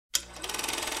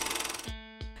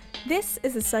This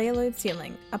is The Celluloid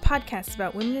Ceiling, a podcast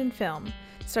about women in film,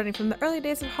 starting from the early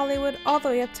days of Hollywood all the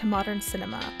way up to modern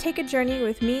cinema. Take a journey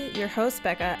with me, your host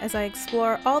Becca, as I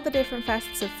explore all the different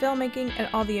facets of filmmaking and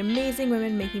all the amazing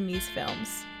women making these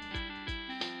films.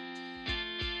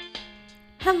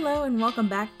 Hello and welcome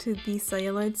back to The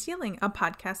Celluloid Ceiling, a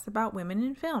podcast about women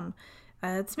in film.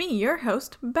 It's me, your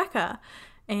host, Becca,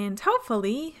 and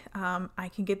hopefully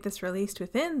I can get this released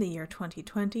within the year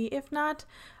 2020. If not,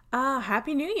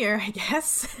 Happy New Year, I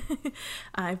guess.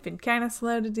 I've been kind of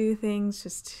slow to do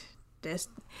things,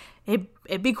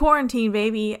 it'd be quarantine,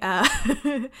 baby.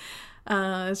 It's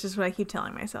just what I keep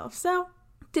telling myself. So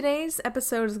today's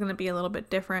episode is going to be a little bit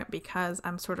different because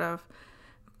I'm sort of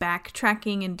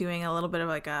backtracking and doing a little bit of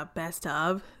like a best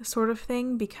of sort of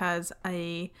thing, because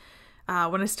when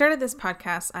I started this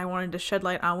podcast, I wanted to shed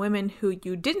light on women who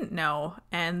you didn't know,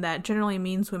 and that generally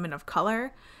means women of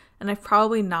color, and I've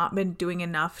probably not been doing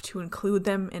enough to include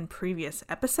them in previous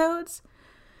episodes.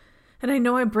 And I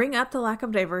know I bring up the lack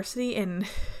of diversity in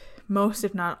most,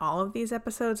 if not all, of these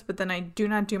episodes, but then I do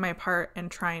not do my part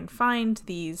and try and find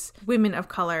these women of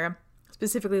color,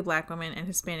 specifically Black women and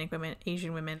Hispanic women,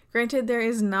 Asian women. Granted, there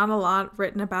is not a lot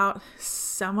written about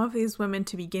some of these women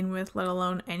to begin with, let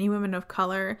alone any women of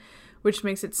color, which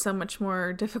makes it so much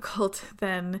more difficult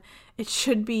than it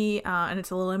should be, and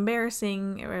it's a little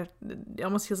embarrassing. It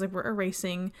almost feels like we're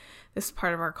erasing this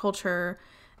part of our culture.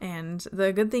 And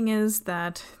the good thing is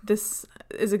that this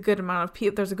is a good amount of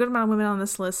people. There's a good amount of women on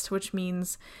this list, which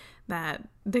means that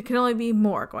there can only be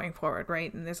more going forward,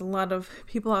 right? And there's a lot of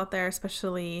people out there,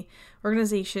 especially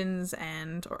organizations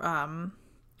and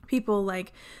people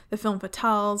like the Film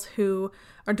Fatales, who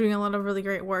are doing a lot of really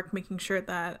great work making sure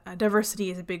that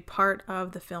diversity is a big part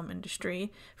of the film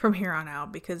industry from here on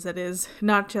out, because it is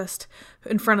not just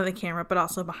in front of the camera, but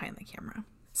also behind the camera.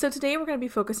 So today we're going to be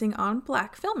focusing on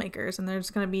Black filmmakers, and there's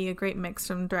going to be a great mix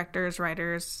from directors,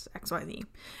 writers, XYZ,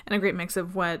 and a great mix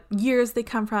of what years they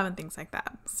come from and things like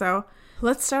that. So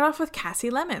let's start off with Kasi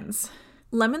Lemmons.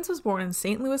 Lemmons was born in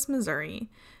St. Louis, Missouri,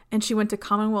 and she went to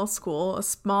Commonwealth School, a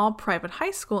small private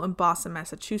high school in Boston,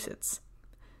 Massachusetts.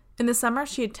 In the summer,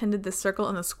 she attended the Circle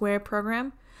in the Square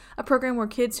program, a program where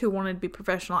kids who wanted to be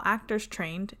professional actors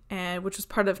trained, and which was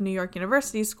part of New York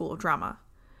University's School of Drama.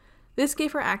 This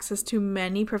gave her access to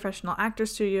many professional actor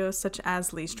studios such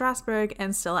as Lee Strasberg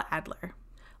and Stella Adler.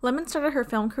 Lemmons started her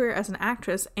film career as an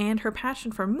actress, and her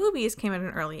passion for movies came at an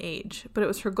early age, but it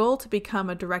was her goal to become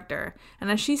a director, and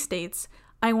as she states,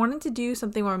 "I wanted to do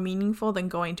something more meaningful than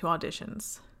going to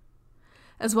auditions."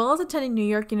 As well as attending New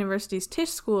York University's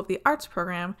Tisch School of the Arts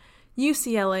program,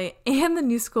 UCLA, and the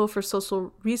New School for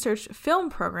Social Research film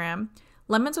program,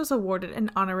 Lemmons was awarded an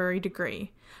honorary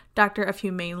degree, Doctor of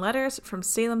Humane Letters from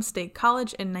Salem State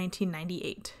College in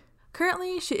 1998.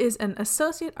 Currently, she is an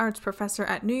associate arts professor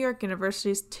at New York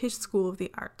University's Tisch School of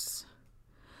the Arts.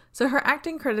 So her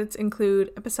acting credits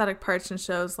include episodic parts in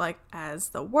shows like As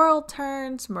the World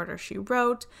Turns, Murder, She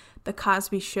Wrote, The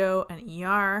Cosby Show, and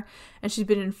ER, and she's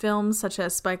been in films such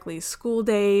as Spike Lee's School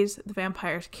Days, The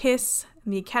Vampire's Kiss,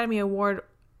 and the Academy Award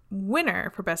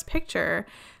winner for Best Picture,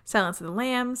 Silence of the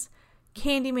Lambs,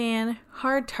 Candyman,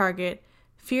 Hard Target,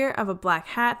 Fear of a Black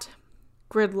Hat,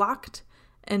 Gridlocked,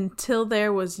 Until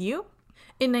There Was You.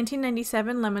 In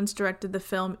 1997, Lemmons directed the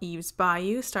film Eve's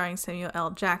Bayou, starring Samuel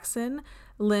L. Jackson,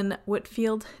 Lynn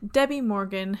Whitfield, Debbie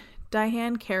Morgan,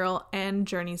 Diahann Carroll, and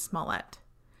Jurnee Smollett.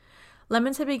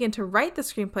 Lemmons had begun to write the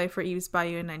screenplay for Eve's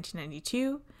Bayou in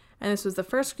 1992, and this was the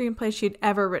first screenplay she had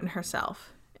ever written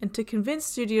herself. And to convince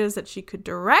studios that she could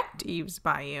direct Eve's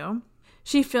Bayou,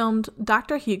 she filmed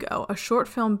Dr. Hugo, a short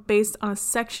film based on a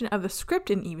section of the script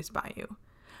in Eve's Bayou.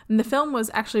 And the film was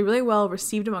actually really well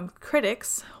received among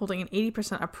critics, holding an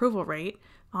 80% approval rate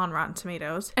on Rotten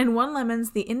Tomatoes, and won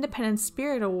Lemmons the Independent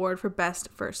Spirit Award for Best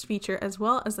First Feature, as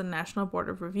well as the National Board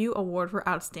of Review Award for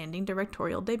Outstanding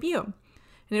Directorial Debut.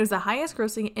 And it was the highest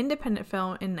grossing independent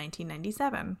film in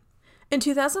 1997. In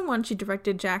 2001, she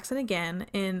directed Jackson Again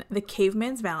in The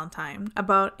Caveman's Valentine,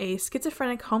 about a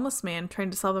schizophrenic homeless man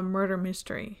trying to solve a murder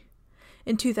mystery.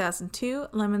 In 2002,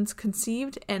 Lemmons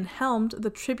conceived and helmed the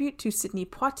tribute to Sidney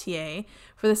Poitier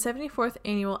for the 74th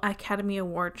Annual Academy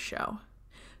Awards show.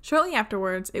 Shortly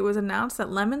afterwards, it was announced that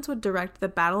Lemmons would direct The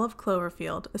Battle of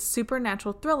Cloverfield, a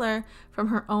supernatural thriller from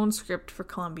her own script for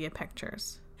Columbia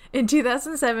Pictures. In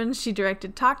 2007, she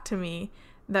directed Talk to Me,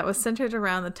 that was centered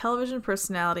around the television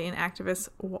personality and activist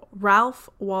Ralph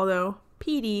Waldo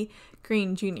P.D.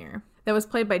 Green Jr., that was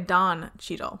played by Don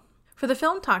Cheadle. For the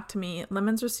film Talk to Me,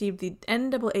 Lemmons received the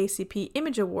NAACP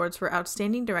Image Awards for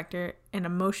Outstanding Director in a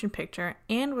Motion Picture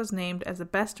and was named as the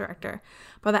Best Director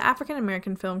by the African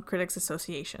American Film Critics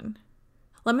Association.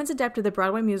 Lemons adapted the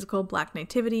Broadway musical Black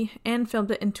Nativity and filmed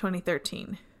it in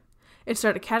 2013. It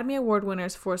starred Academy Award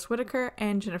winners Forest Whitaker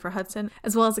and Jennifer Hudson,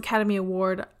 as well as Academy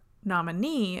Award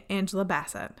nominee Angela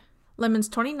Bassett. Lemon's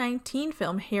 2019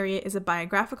 film Harriet is a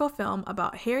biographical film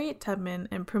about Harriet Tubman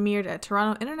and premiered at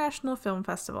Toronto International Film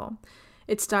Festival.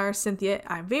 Its star Cynthia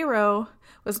Ivero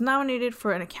was nominated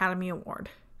for an Academy Award.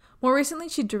 More recently,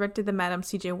 she directed the Madame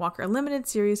C.J. Walker Limited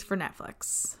series for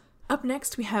Netflix. Up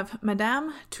next, we have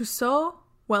Madame Tussaud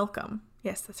Welcome.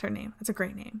 Yes, that's her name. That's a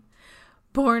great name.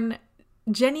 Born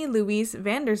Jenny Louise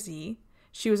van der Zee,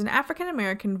 she was an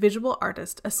African-American visual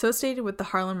artist associated with the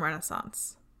Harlem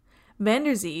Renaissance. Van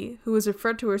der Zee, who was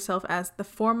referred to herself as the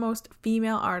foremost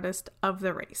female artist of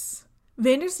the race.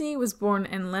 Van der Zee was born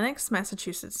in Lenox,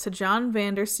 Massachusetts, to John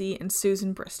Van der Zee and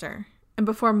Susan Brister. And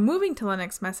before moving to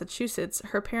Lenox, Massachusetts,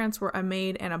 her parents were a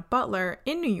maid and a butler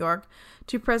in New York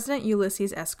to President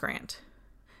Ulysses S. Grant.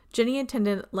 Jenny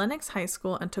attended Lenox High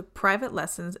School and took private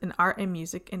lessons in art and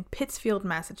music in Pittsfield,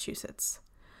 Massachusetts.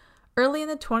 Early in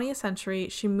the 20th century,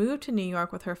 she moved to New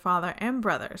York with her father and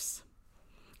brothers.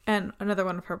 And one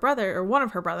of her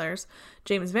brothers,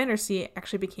 James Van der Zee,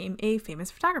 actually became a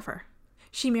famous photographer.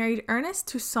 She married Ernest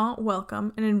Toussaint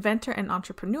Welcome, an inventor and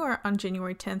entrepreneur, on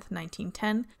January 10th,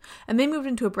 1910, and they moved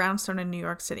into a brownstone in New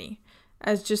York City.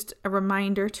 As just a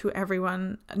reminder to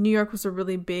everyone, New York was a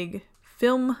really big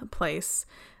film place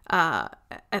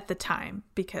at the time,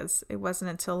 because it wasn't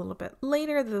until a little bit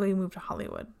later that we moved to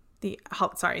Hollywood. The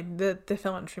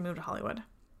film industry moved to Hollywood.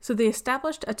 So they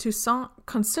established a Toussaint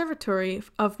Conservatory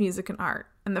of Music and Art,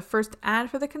 and the first ad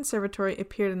for the conservatory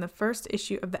appeared in the first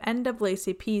issue of the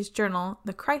NAACP's journal,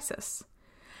 The Crisis.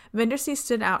 Van der Zee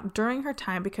stood out during her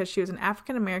time because she was an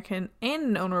African-American and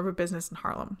an owner of a business in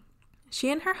Harlem.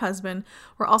 She and her husband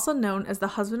were also known as the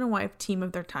husband and wife team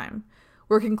of their time.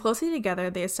 Working closely together,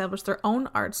 they established their own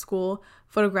art school,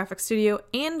 photographic studio,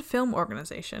 and film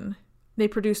organization. They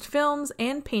produced films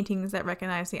and paintings that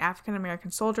recognized the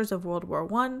African-American soldiers of World War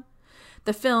I.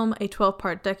 The film, a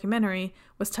 12-part documentary,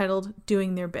 was titled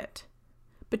Doing Their Bit.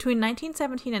 Between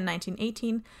 1917 and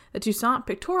 1918, the Toussaint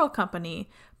Pictorial Company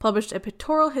published a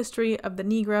pictorial history of the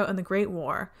Negro in the Great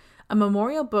War, a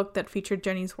memorial book that featured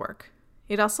Jenny's work.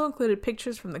 It also included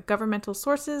pictures from the governmental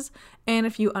sources and a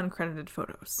few uncredited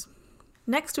photos.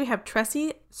 Next, we have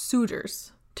Tressie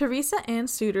Souders. Teresa Ann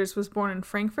Souders was born in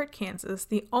Frankfort, Kansas,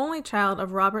 the only child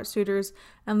of Robert Souders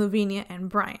and Lavinia Ann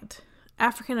Bryant,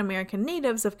 African-American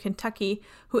natives of Kentucky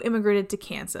who immigrated to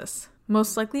Kansas,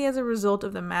 most likely as a result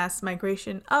of the mass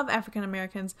migration of African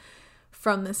Americans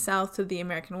from the South to the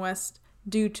American West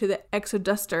due to the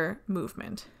Exoduster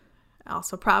movement,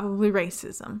 also probably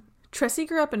racism. Tressie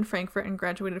grew up in Frankfort and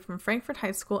graduated from Frankfort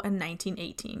High School in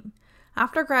 1918.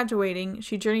 After graduating,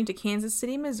 she journeyed to Kansas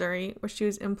City, Missouri, where she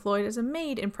was employed as a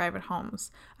maid in private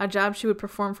homes, a job she would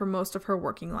perform for most of her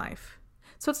working life.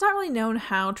 So it's not really known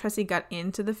how Tressie got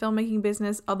into the filmmaking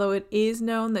business, although it is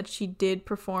known that she did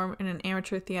perform in an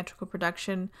amateur theatrical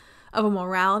production of a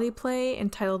morality play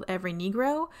entitled Every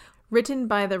Negro, written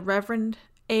by the Reverend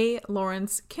A.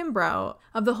 Lawrence Kimbrough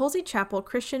of the Holsey Chapel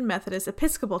Christian Methodist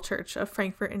Episcopal Church of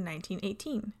Frankfort in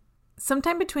 1918.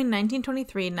 Sometime between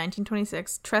 1923 and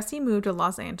 1926, Tressie moved to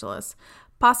Los Angeles,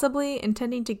 possibly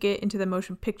intending to get into the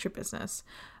motion picture business.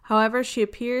 However, she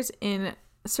appears in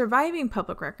surviving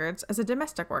public records as a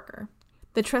domestic worker.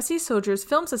 The Tressie Souders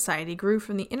Film Society grew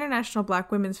from the International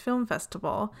Black Women's Film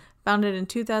Festival, founded in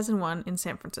 2001 in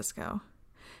San Francisco.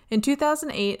 In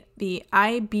 2008, the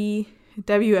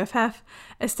IBWFF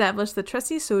established the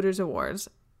Tressie Souders Awards,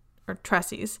 or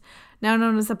Tressies, now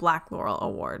known as the Black Laurel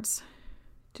Awards.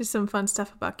 Just some fun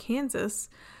stuff about Kansas.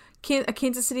 A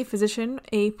Kansas City physician,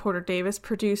 A. Porter Davis,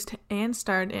 produced and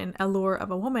starred in Allure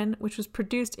of a Woman, which was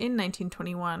produced in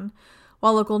 1921,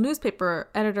 while local newspaper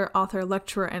editor, author,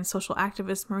 lecturer, and social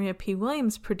activist Maria P.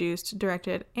 Williams produced,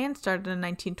 directed, and starred in a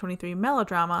 1923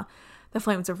 melodrama, The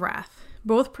Flames of Wrath.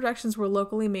 Both productions were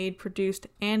locally made, produced,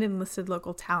 and enlisted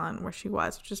local talent where she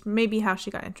was, which is maybe how she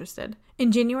got interested.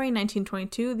 In January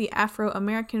 1922, the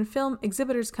Afro-American Film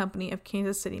Exhibitors Company of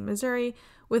Kansas City, Missouri,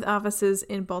 with offices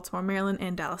in Baltimore, Maryland,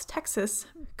 and Dallas, Texas,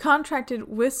 contracted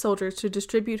with Souders to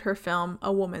distribute her film,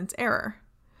 A Woman's Error.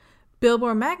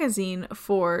 Billboard magazine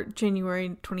for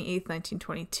January 28,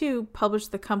 1922,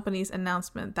 published the company's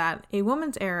announcement that A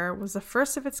Woman's Error was the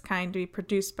first of its kind to be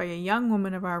produced by a young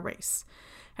woman of our race,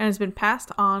 and has been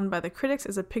passed on by the critics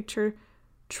as a picture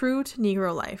true to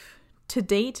Negro life. To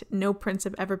date, no prints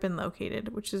have ever been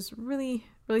located, which is really,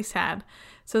 really sad.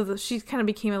 So she kind of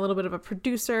became a little bit of a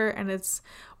producer, and it's,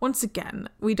 once again,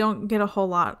 we don't get a whole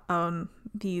lot on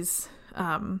these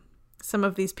some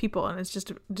of these people, and it's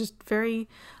just very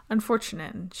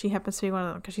unfortunate. And she happens to be one of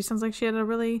them because she sounds like she had a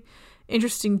really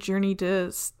interesting journey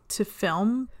to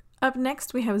film. Up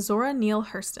next, we have Zora Neale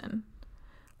Hurston.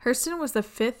 Hurston was the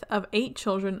fifth of 8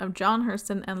 children of John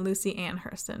Hurston and Lucy Ann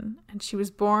Hurston, and she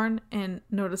was born in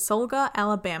Notasulga,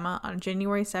 Alabama on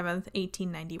January 7th,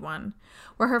 1891,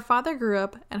 where her father grew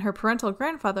up and her parental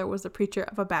grandfather was the preacher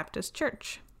of a Baptist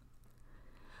church.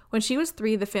 When she was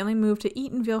 3, the family moved to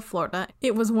Eatonville, Florida.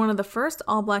 It was one of the first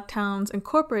all-black towns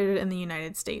incorporated in the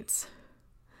United States.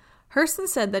 Hurston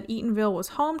said that Eatonville was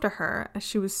home to her as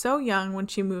she was so young when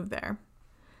she moved there.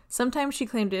 Sometimes she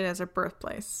claimed it as her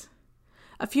birthplace.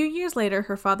 A few years later,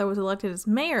 her father was elected as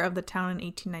mayor of the town in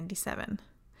 1897.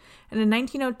 And in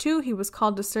 1902, he was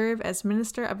called to serve as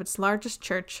minister of its largest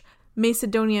church,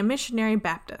 Macedonia Missionary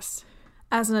Baptist.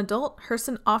 As an adult,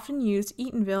 Hurston often used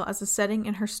Eatonville as a setting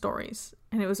in her stories,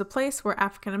 and it was a place where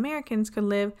African Americans could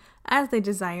live as they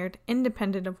desired,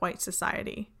 independent of white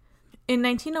society. In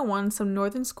 1901, some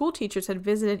northern school teachers had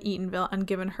visited Eatonville and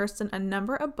given Hurston a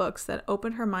number of books that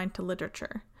opened her mind to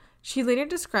literature. She later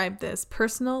described this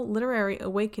personal literary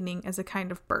awakening as a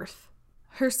kind of birth.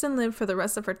 Hurston lived for the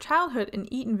rest of her childhood in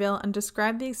Eatonville and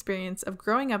described the experience of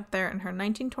growing up there in her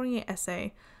 1928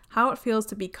 essay, How It Feels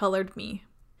to Be Colored Me.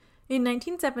 In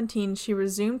 1917, she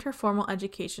resumed her formal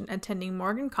education attending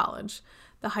Morgan College,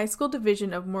 the high school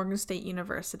division of Morgan State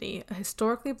University, a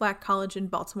historically black college in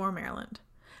Baltimore, Maryland.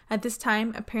 At this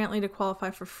time, apparently to qualify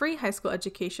for free high school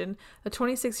education, the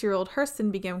 26-year-old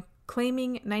Hurston began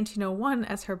claiming 1901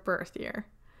 as her birth year.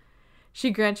 She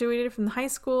graduated from the high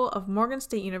school of Morgan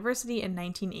State University in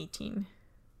 1918.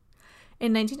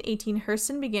 In 1918,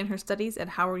 Hurston began her studies at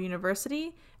Howard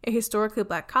University, a historically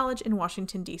black college in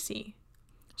Washington, D.C.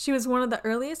 She was one of the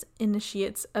earliest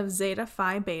initiates of Zeta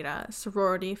Phi Beta,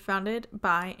 sorority founded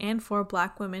by and for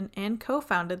black women, and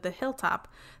co-founded the Hilltop,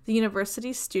 the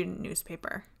university's student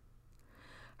newspaper.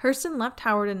 Hurston left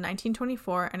Howard in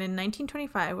 1924 and in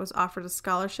 1925 was offered a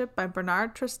scholarship by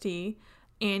Barnard trustee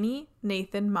Annie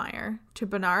Nathan Meyer to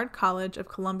Barnard College of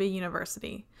Columbia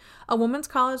University, a women's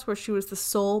college where she was the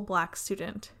sole black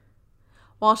student.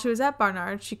 While she was at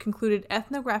Barnard, she concluded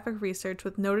ethnographic research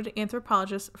with noted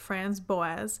anthropologist Franz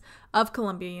Boas of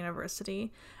Columbia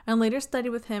University, and later studied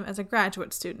with him as a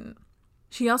graduate student.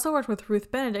 She also worked with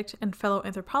Ruth Benedict and fellow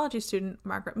anthropology student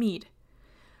Margaret Mead.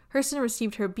 Hurston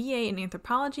received her BA in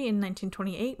anthropology in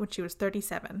 1928 when she was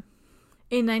 37.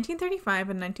 In 1935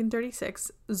 and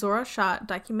 1936, Zora shot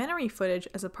documentary footage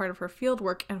as a part of her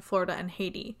fieldwork in Florida and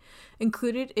Haiti.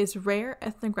 Included is rare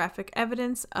ethnographic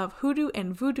evidence of hoodoo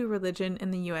and voodoo religion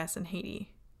in the U.S. and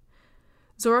Haiti.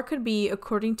 Zora could be,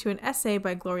 according to an essay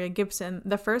by Gloria Gibson,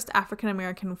 the first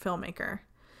African-American filmmaker.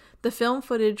 The film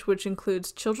footage, which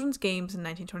includes children's games in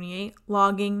 1928,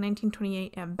 logging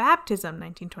 1928, and baptism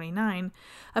 1929,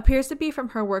 appears to be from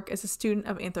her work as a student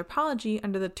of anthropology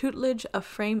under the tutelage of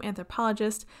famed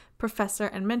anthropologist, professor,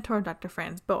 and mentor Dr.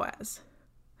 Franz Boas.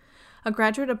 A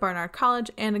graduate of Barnard College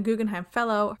and a Guggenheim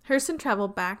Fellow, Hurston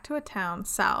traveled back to a town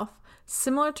south,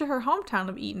 similar to her hometown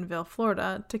of Eatonville,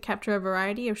 Florida, to capture a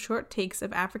variety of short takes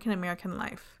of African American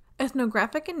life.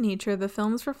 Ethnographic in nature, the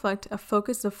films reflect a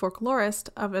focus of folklorists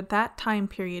of at that time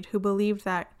period who believed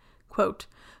that, quote,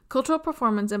 cultural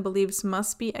performance and beliefs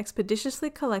must be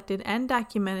expeditiously collected and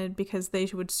documented because they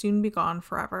would soon be gone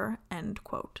forever, end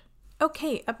quote.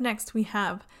 Okay, up next we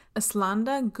have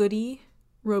Islanda Goody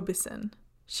Robeson.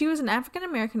 She was an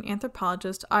African-American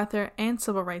anthropologist, author, and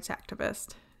civil rights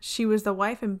activist. She was the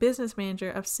wife and business manager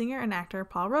of singer and actor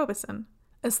Paul Robeson.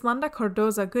 Islanda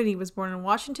Cardoza Goody was born in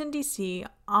Washington, D.C.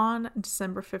 on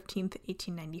December 15,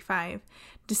 1895.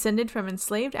 Descended from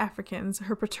enslaved Africans,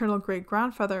 her paternal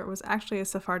great-grandfather was actually a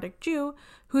Sephardic Jew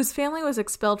whose family was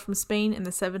expelled from Spain in the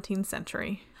 17th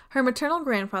century. Her maternal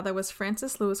grandfather was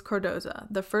Francis Louis Cardoza,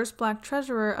 the first black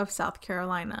treasurer of South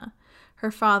Carolina.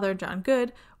 Her father, John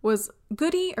Good, was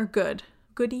Goody or Good?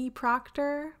 Goody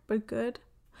Proctor, but Good?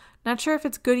 Not sure if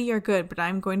it's Goody or Good, but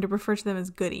I'm going to refer to them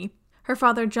as Goody. Her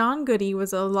father, John Goody,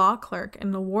 was a law clerk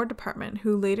in the War Department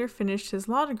who later finished his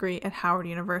law degree at Howard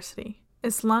University.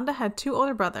 Islanda had 2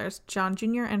 older brothers, John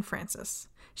Jr. and Francis.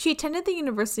 She attended the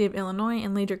University of Illinois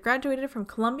and later graduated from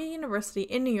Columbia University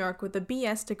in New York with a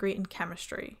B.S. degree in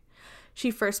chemistry.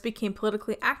 She first became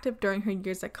politically active during her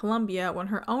years at Columbia when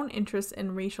her own interest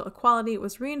in racial equality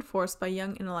was reinforced by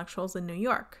young intellectuals in New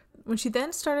York. When she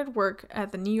then started work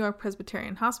at the New York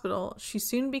Presbyterian Hospital, she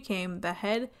soon became the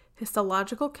head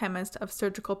histological chemist of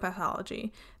surgical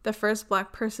pathology, the first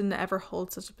black person to ever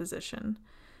hold such a position.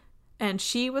 And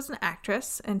she was an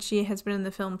actress, and she has been in the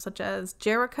films such as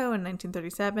Jericho in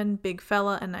 1937, Big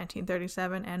Fella in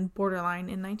 1937, and Borderline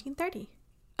in 1930.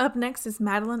 Up next is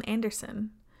Madeline Anderson.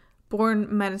 Born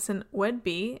Madison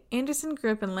Wedby, Anderson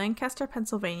grew up in Lancaster,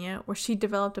 Pennsylvania, where she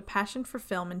developed a passion for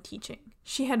film and teaching.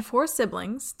 She had 4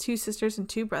 siblings, 2 sisters and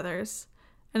 2 brothers,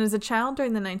 and as a child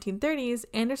during the 1930s,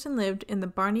 Anderson lived in the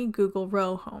Barney Google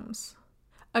Row homes,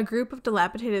 a group of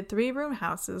dilapidated 3-room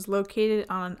houses located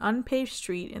on an unpaved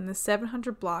street in the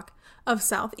 700 block of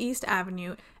Southeast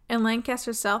Avenue in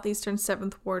Lancaster's southeastern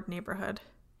 7th Ward neighborhood.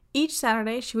 Each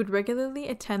Saturday, she would regularly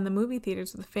attend the movie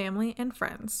theaters with family and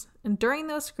friends, and during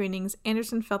those screenings,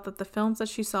 Anderson felt that the films that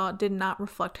she saw did not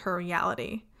reflect her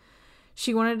reality.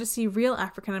 She wanted to see real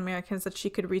African Americans that she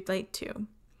could relate to.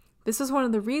 This was one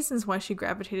of the reasons why she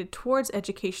gravitated towards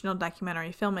educational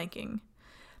documentary filmmaking.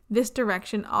 This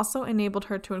direction also enabled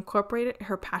her to incorporate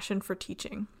her passion for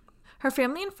teaching. Her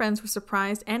family and friends were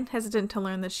surprised and hesitant to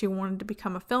learn that she wanted to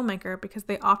become a filmmaker because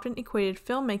they often equated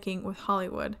filmmaking with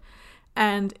Hollywood,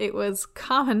 and it was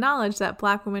common knowledge that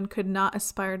Black women could not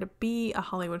aspire to be a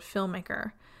Hollywood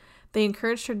filmmaker. They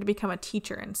encouraged her to become a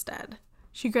teacher instead.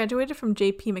 She graduated from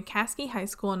J.P. McCaskey High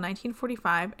School in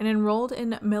 1945 and enrolled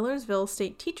in Millersville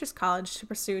State Teachers College to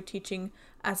pursue teaching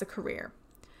as a career.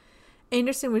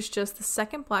 Anderson was just the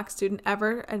 2nd Black student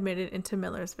ever admitted into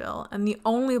Millersville and the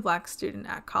only Black student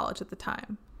at college at the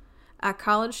time. At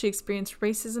college, she experienced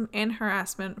racism and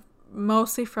harassment,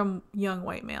 mostly from young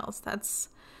white males. That's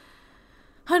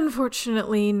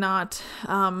unfortunately not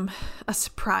a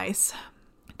surprise.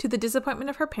 To the disappointment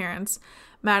of her parents,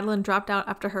 Madeline dropped out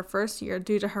after her first year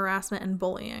due to harassment and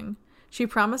bullying. She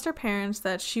promised her parents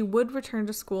that she would return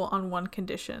to school on one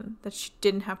condition, that she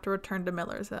didn't have to return to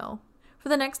Millersville. For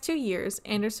the next 2 years,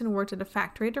 Anderson worked at a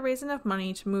factory to raise enough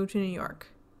money to move to New York.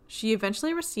 She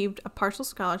eventually received a partial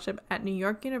scholarship at New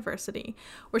York University,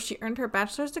 where she earned her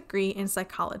bachelor's degree in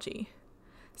psychology.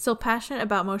 Still passionate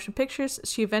about motion pictures,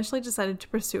 she eventually decided to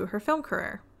pursue her film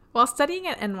career. While studying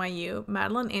at NYU,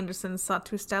 Madeline Anderson sought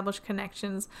to establish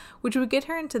connections which would get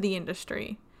her into the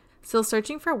industry. Still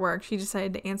searching for work, she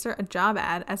decided to answer a job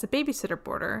ad as a babysitter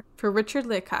boarder for Richard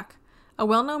Leacock, a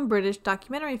well-known British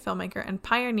documentary filmmaker and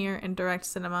pioneer in direct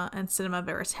cinema and cinema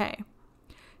verite.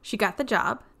 She got the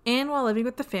job, and while living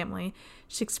with the family,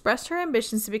 she expressed her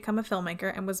ambitions to become a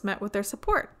filmmaker and was met with their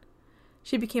support.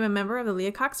 She became a member of the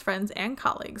Leacock's friends and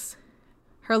colleagues.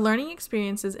 Her learning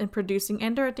experiences in producing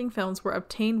and directing films were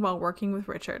obtained while working with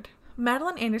Richard.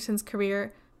 Madeline Anderson's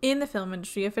career in the film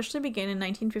industry officially began in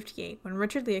 1958 when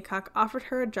Richard Leacock offered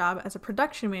her a job as a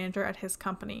production manager at his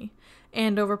company,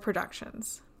 Andover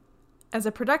Productions. As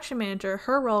a production manager,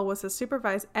 her role was to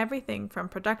supervise everything from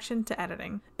production to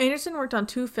editing. Anderson worked on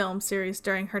 2 film series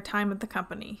during her time at the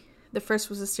company. The first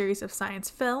was a series of science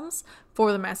films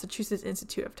for the Massachusetts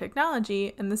Institute of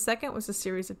Technology, and the second was a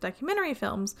series of documentary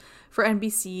films for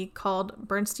NBC called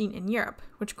Bernstein in Europe,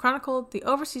 which chronicled the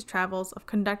overseas travels of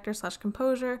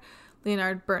conductor/composer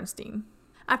Leonard Bernstein.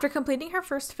 After completing her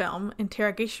first film,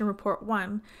 Interrogation Report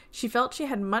 1, she felt she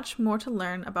had much more to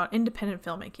learn about independent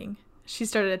filmmaking. She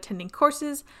started attending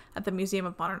courses at the Museum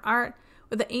of Modern Art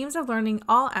with the aims of learning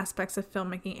all aspects of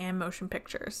filmmaking and motion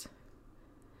pictures.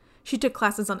 She took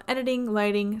classes on editing,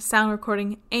 lighting, sound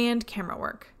recording, and camera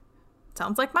work.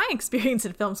 Sounds like my experience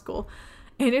in film school.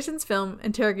 Anderson's film,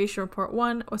 Interrogation Report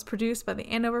 1, was produced by the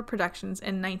Andover Productions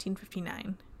in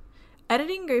 1959.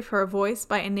 Editing gave her a voice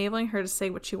by enabling her to say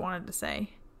what she wanted to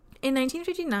say. In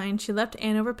 1959, she left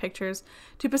Andover Pictures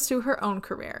to pursue her own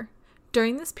career.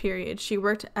 During this period, she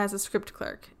worked as a script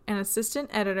clerk and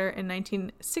assistant editor in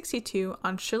 1962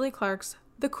 on Shirley Clarke's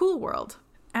The Cool World.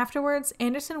 Afterwards,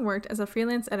 Anderson worked as a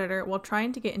freelance editor while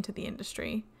trying to get into the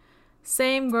industry.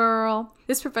 Same girl.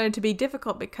 This proved to be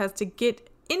difficult because to get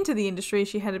into the industry,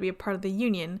 she had to be a part of the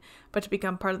union, but to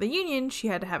become part of the union, she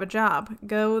had to have a job.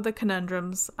 Go the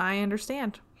conundrums. I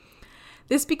understand.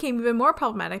 This became even more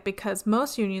problematic because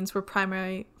most unions were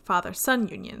primary father-son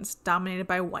unions, dominated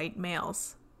by white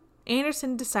males.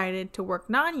 Anderson decided to work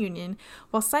non-union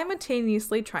while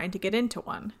simultaneously trying to get into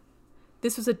one.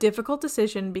 This was a difficult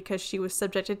decision because she was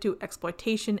subjected to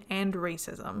exploitation and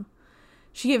racism.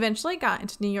 She eventually got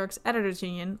into New York's Editors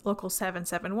Union, Local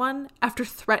 771, after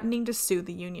threatening to sue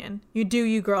the union. You do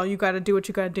you, girl. You gotta do what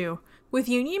you gotta do. With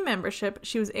union membership,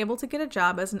 she was able to get a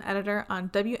job as an editor on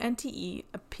WNTE,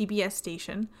 a PBS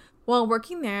station. While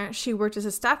working there, she worked as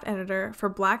a staff editor for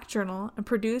Black Journal and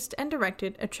produced and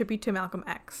directed a tribute to Malcolm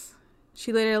X.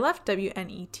 She later left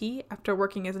WNET after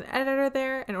working as an editor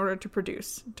there in order to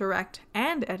produce, direct,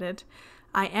 and edit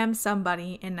I Am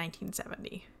Somebody in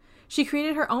 1970. She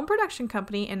created her own production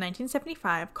company in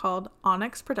 1975 called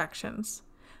Onyx Productions.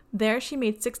 There she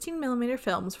made 16mm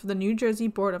films for the New Jersey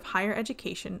Board of Higher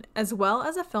Education, as well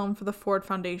as a film for the Ford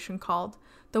Foundation called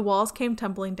The Walls Came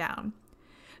Tumbling Down.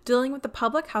 dealing with the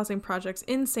public housing projects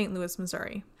in St. Louis,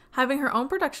 Missouri. Having her own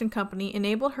production company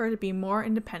enabled her to be more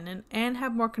independent and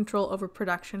have more control over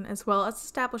production, as well as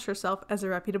establish herself as a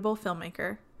reputable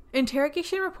filmmaker.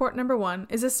 Interrogation Report No. 1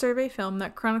 is a survey film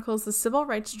that chronicles the civil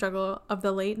rights struggle of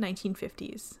the late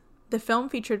 1950s. The film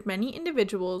featured many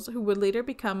individuals who would later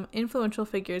become influential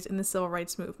figures in the civil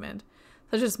rights movement,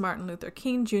 such as Martin Luther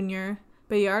King Jr.,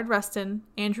 Bayard Rustin,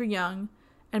 Andrew Young,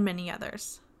 and many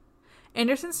others.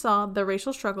 Anderson saw the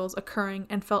racial struggles occurring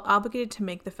and felt obligated to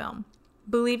make the film,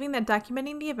 believing that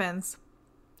documenting the events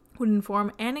would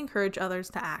inform and encourage others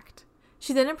to act.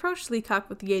 She then approached Leacock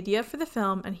with the idea for the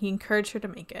film, and he encouraged her to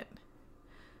make it.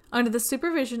 Under the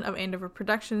supervision of Andover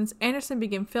Productions, Anderson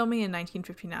began filming in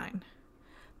 1959.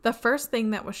 The first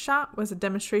thing that was shot was a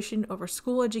demonstration over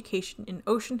school education in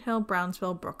Ocean Hill,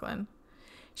 Brownsville, Brooklyn.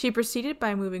 She proceeded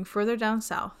by moving further down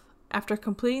south. After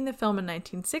completing the film in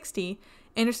 1960,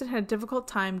 Anderson had a difficult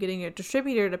time getting a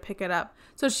distributor to pick it up,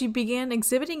 so she began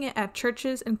exhibiting it at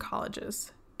churches and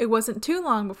colleges. It wasn't too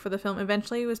long before the film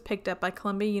eventually was picked up by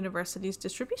Columbia University's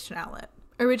distribution outlet.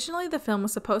 Originally, the film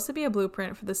was supposed to be a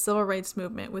blueprint for the civil rights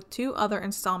movement with 2 other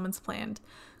installments planned,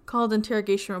 called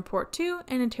Interrogation Report 2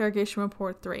 and Interrogation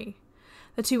Report 3.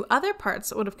 The 2 other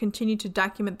parts would have continued to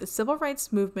document the civil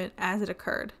rights movement as it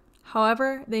occurred.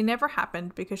 However, they never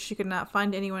happened because she could not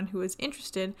find anyone who was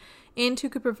interested and who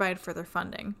could provide further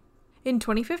funding. In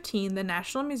 2015, the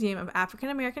National Museum of African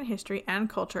American History and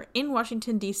Culture in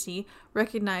Washington, D.C.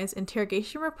 recognized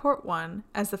Interrogation Report 1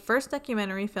 as the first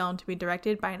documentary film to be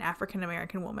directed by an African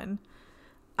American woman.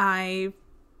 I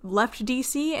left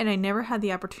D.C. and I never had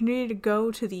the opportunity to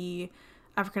go to the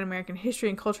African American History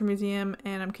and Culture Museum,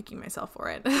 and I'm kicking myself for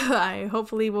it. I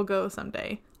hopefully will go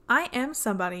someday. I Am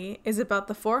Somebody is about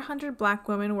the 400 Black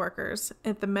women workers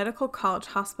at the Medical College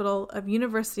Hospital of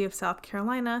University of South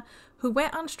Carolina who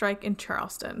went on strike in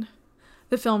Charleston.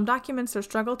 The film documents their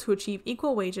struggle to achieve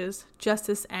equal wages,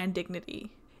 justice, and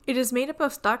dignity. It is made up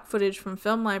of stock footage from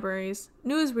film libraries,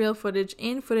 newsreel footage,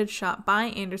 and footage shot by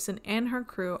Anderson and her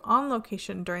crew on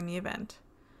location during the event.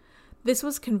 This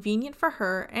was convenient for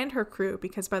her and her crew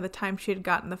because by the time she had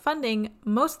gotten the funding,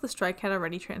 most of the strike had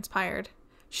already transpired.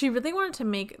 She really wanted to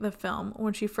make the film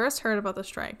when she first heard about the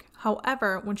strike.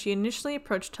 However, when she initially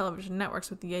approached television networks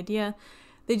with the idea,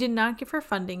 they did not give her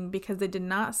funding because they did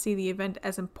not see the event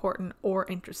as important or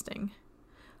interesting.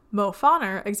 Mo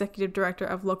Fauner, executive director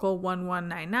of Local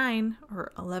 1199,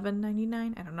 or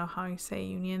 1199, I don't know how you say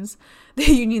unions,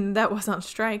 the union that was on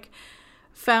strike,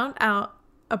 found out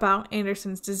about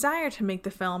Anderson's desire to make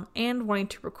the film and wanting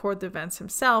to record the events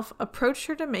himself, approached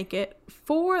her to make it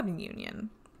for the union.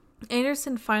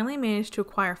 Anderson finally managed to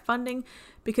acquire funding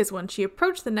because when she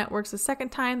approached the networks a second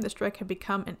time, the strike had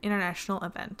become an international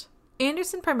event.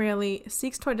 Anderson primarily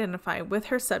seeks to identify with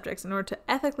her subjects in order to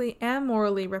ethically and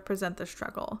morally represent the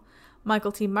struggle.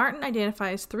 Michael T. Martin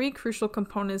identifies 3 crucial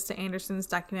components to Anderson's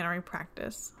documentary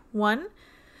practice. 1.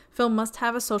 Film must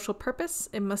have a social purpose.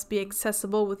 It must be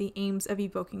accessible with the aims of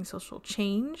evoking social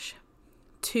change.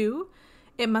 2.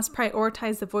 It must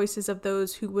prioritize the voices of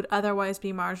those who would otherwise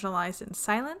be marginalized and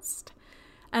silenced.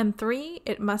 And 3,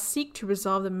 it must seek to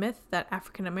resolve the myth that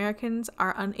African Americans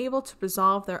are unable to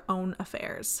resolve their own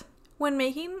affairs. When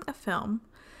making a film,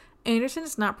 Anderson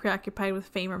is not preoccupied with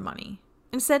fame or money.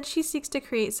 Instead, she seeks to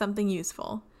create something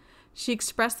useful. She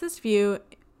expressed this view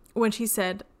when she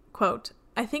said, quote,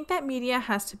 "I think that media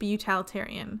has to be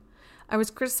utilitarian. I was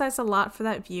criticized a lot for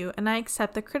that view, and I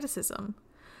accept the criticism.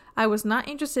 I was not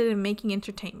interested in making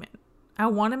entertainment. I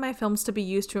wanted my films to be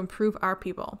used to improve our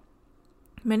people.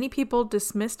 Many people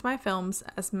dismissed my films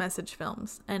as message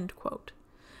films," end quote.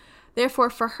 Therefore,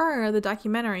 for her, the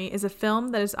documentary is a film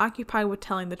that is occupied with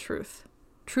telling the truth.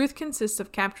 Truth consists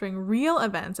of capturing real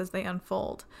events as they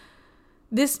unfold.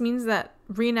 This means that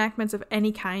reenactments of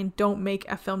any kind don't make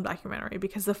a film documentary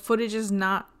because the footage is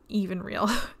not even real,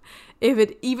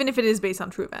 even if it is based on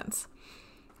true events.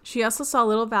 She also saw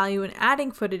little value in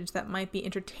adding footage that might be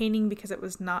entertaining because it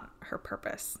was not her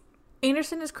purpose.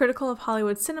 Anderson is critical of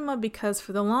Hollywood cinema because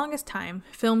for the longest time,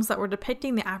 films that were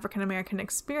depicting the African American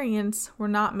experience were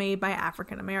not made by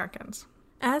African Americans.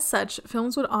 As such,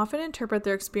 films would often interpret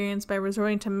their experience by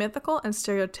resorting to mythical and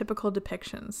stereotypical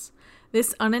depictions.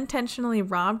 This unintentionally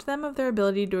robbed them of their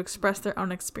ability to express their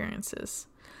own experiences.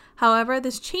 However,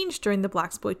 this changed during the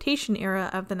blaxploitation era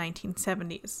of the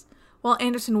 1970s. While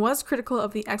Anderson was critical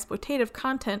of the exploitative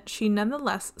content, she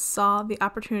nonetheless saw the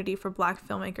opportunity for Black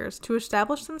filmmakers to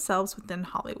establish themselves within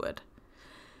Hollywood.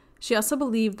 She also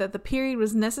believed that the period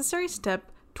was a necessary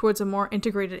step towards a more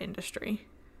integrated industry.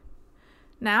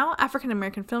 Now, African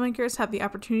American filmmakers have the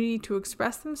opportunity to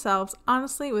express themselves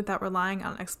honestly without relying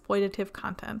on exploitative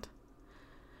content.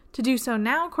 To do so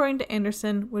now, according to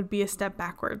Anderson, would be a step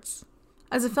backwards.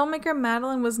 As a filmmaker,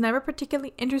 Madeline was never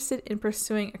particularly interested in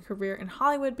pursuing a career in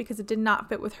Hollywood because it did not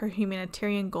fit with her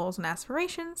humanitarian goals and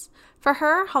aspirations. For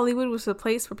her, Hollywood was the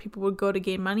place where people would go to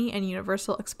gain money and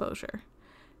universal exposure.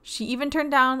 She even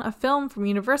turned down a film from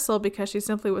Universal because she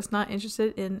simply was not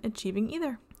interested in achieving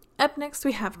either. Up next,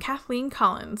 we have Kathleen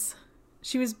Collins.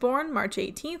 She was born March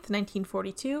 18th,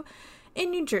 1942,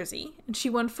 in New Jersey, and she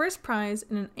won first prize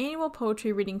in an annual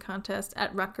poetry reading contest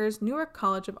at Rutgers Newark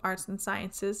College of Arts and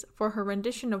Sciences for her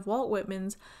rendition of Walt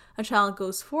Whitman's A Child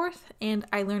Goes Forth and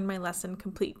I Learned My Lesson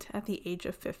Complete at the age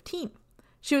of 15.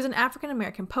 She was an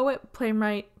African-American poet,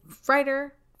 playwright,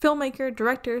 writer, filmmaker,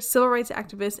 director, civil rights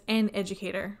activist, and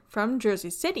educator from Jersey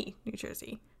City, New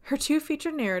Jersey. Her two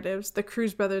feature narratives, The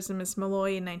Cruz Brothers and Miss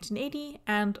Malloy in 1980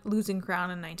 and Losing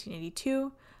Ground in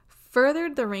 1982,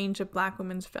 furthered the range of Black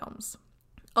women's films.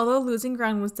 Although Losing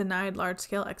Ground was denied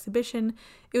large-scale exhibition,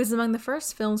 it was among the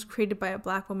first films created by a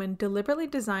Black woman deliberately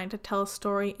designed to tell a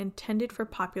story intended for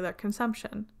popular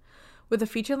consumption, with a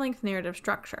feature-length narrative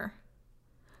structure.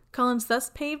 Collins thus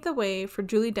paved the way for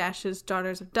Julie Dash's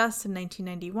Daughters of Dust in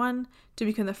 1991 to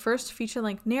become the first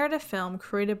feature-length narrative film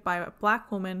created by a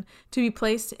Black woman to be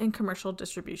placed in commercial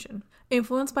distribution.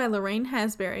 Influenced by Lorraine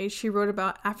Hansberry, she wrote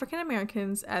about African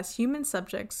Americans as human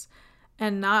subjects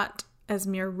and not as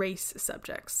mere race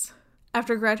subjects.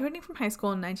 After graduating from high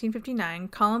school in 1959,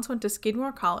 Collins went to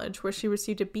Skidmore College, where she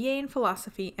received a BA in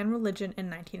philosophy and religion in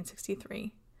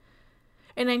 1963.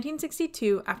 In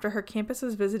 1962, after her campus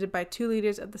was visited by two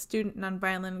leaders of the Student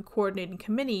Nonviolent Coordinating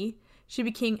Committee, she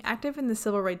became active in the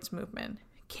civil rights movement,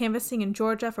 canvassing in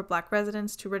Georgia for Black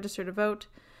residents to register to vote.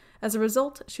 As a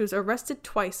result, she was arrested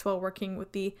twice while working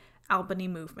with the Albany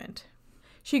movement.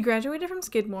 She graduated from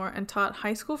Skidmore and taught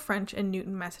high school French in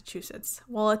Newton, Massachusetts,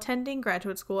 while attending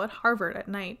graduate school at Harvard at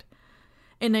night.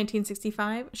 In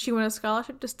 1965, she won a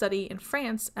scholarship to study in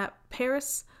France at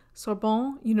Paris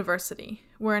Sorbonne University,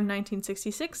 where in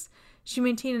 1966 she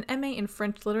maintained an MA in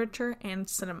French literature and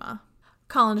cinema.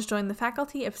 Collins joined the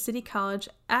faculty of City College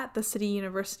at the City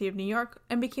University of New York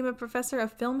and became a professor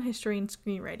of film history and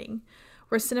screenwriting,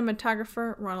 where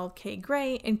cinematographer Ronald K.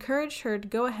 Gray encouraged her to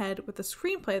go ahead with a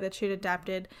screenplay that she had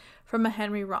adapted from a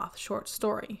Henry Roth short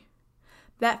story.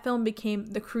 That film became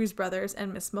The Cruz Brothers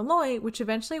and Miss Malloy, which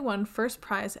eventually won first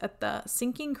prize at the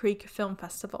Sinking Creek Film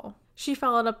Festival. She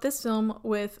followed up this film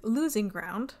with Losing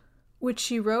Ground, which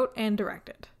she wrote and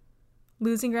directed.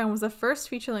 Losing Ground was the first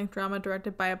feature-length drama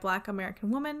directed by a Black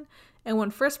American woman and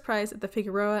won first prize at the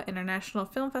Figueroa International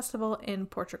Film Festival in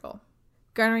Portugal,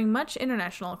 garnering much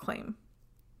international acclaim.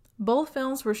 Both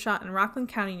films were shot in Rockland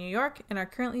County, New York, and are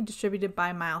currently distributed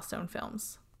by Milestone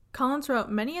Films. Collins wrote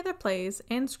many other plays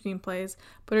and screenplays,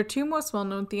 but her two most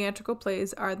well-known theatrical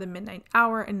plays are The Midnight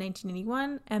Hour in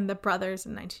 1981 and The Brothers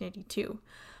in 1982,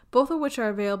 both of which are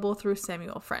available through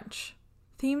Samuel French.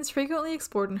 Themes frequently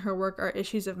explored in her work are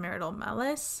issues of marital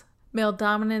malaise, male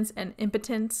dominance and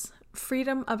impotence,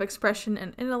 freedom of expression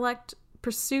and intellect,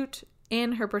 pursuit,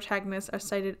 and her protagonists are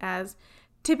cited as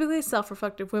typically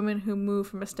self-reflective women who move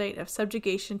from a state of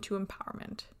subjugation to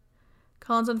empowerment.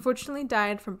 Collins unfortunately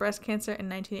died from breast cancer in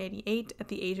 1988 at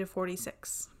the age of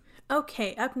 46.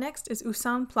 Okay, up next is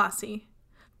Ousane Plassi.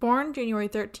 Born January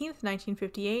 13th,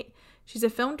 1958, she's a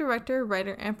film director,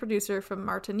 writer, and producer from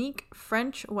Martinique,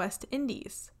 French West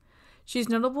Indies. She's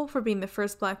notable for being the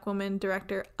first Black woman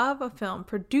director of a film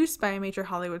produced by a major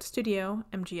Hollywood studio,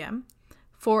 MGM,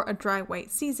 for A Dry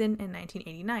White Season in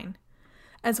 1989,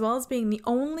 as well as being the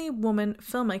only woman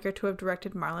filmmaker to have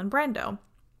directed Marlon Brando,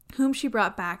 whom she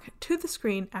brought back to the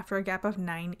screen after a gap of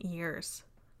 9 years.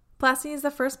 Plassi is the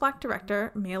first Black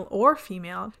director, male or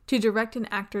female, to direct an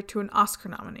actor to an Oscar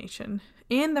nomination,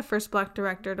 and the first Black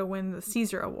director to win the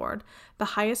César Award, the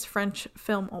highest French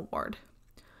film award.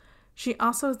 She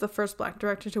also is the first Black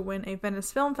director to win a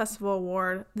Venice Film Festival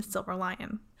award, the Silver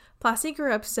Lion. Plassi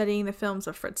grew up studying the films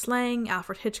of Fritz Lang,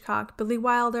 Alfred Hitchcock, Billy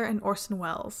Wilder, and Orson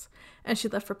Welles, and she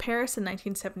left for Paris in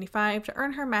 1975 to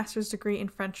earn her master's degree in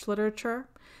French literature,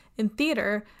 in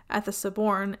theater at the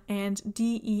Sorbonne, and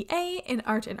DEA in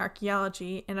art and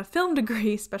archaeology, and a film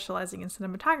degree specializing in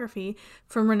cinematography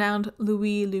from renowned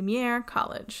Louis Lumiere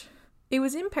College. It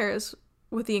was in Paris,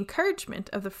 with the encouragement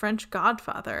of the French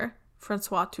godfather,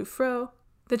 Francois Truffaut,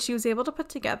 that she was able to put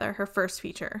together her first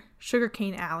feature,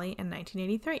 Sugarcane Alley, in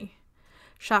 1983.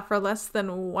 Shot for less than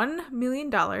 $1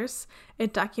 million,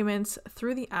 it documents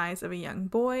through the eyes of a young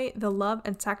boy the love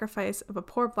and sacrifice of a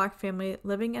poor Black family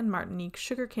living in Martinique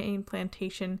sugarcane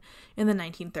plantation in the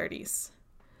 1930s.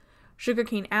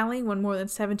 Sugarcane Alley won more than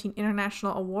 17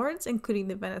 international awards, including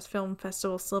the Venice Film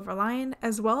Festival Silver Lion,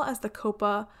 as well as the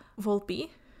Coppa Volpi,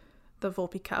 the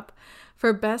Volpe Cup,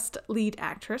 for Best Lead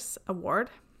Actress award.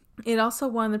 It also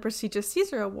won the prestigious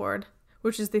César Award,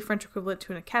 which is the French equivalent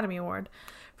to an Academy Award,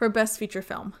 for Best Feature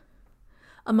Film.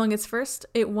 Among its first,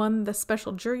 it won the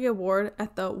Special Jury Award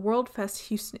at the World Fest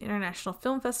Houston International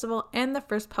Film Festival and the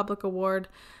first public award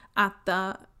at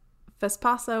the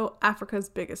Fespaso, Africa's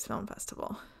biggest film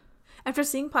festival. After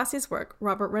seeing Plassi's work,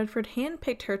 Robert Redford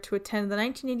handpicked her to attend the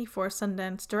 1984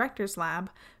 Sundance Directors Lab,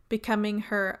 becoming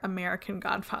her American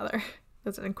godfather.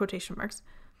 That's in quotation marks.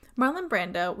 Marlon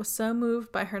Brando was so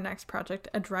moved by her next project,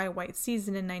 A Dry White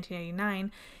Season in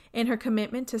 1989, and her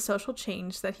commitment to social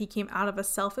change that he came out of a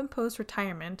self-imposed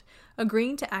retirement,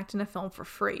 agreeing to act in a film for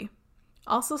free.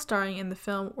 Also starring in the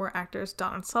film were actors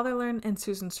Donald Sutherland and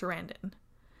Susan Sarandon.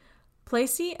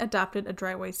 Plassi adapted A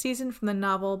Dry White Season from the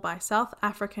novel by South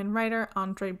African writer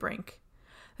Andre Brink.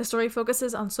 The story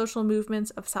focuses on social movements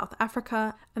of South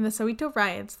Africa and the Soweto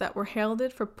riots that were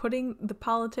heralded for putting the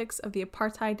politics of the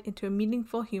apartheid into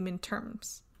meaningful human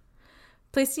terms.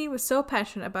 Plassi was so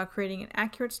passionate about creating an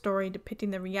accurate story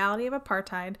depicting the reality of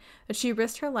apartheid that she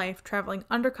risked her life traveling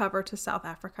undercover to South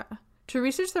Africa. To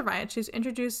research the riot, she was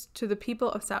introduced to the people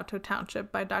of Soweto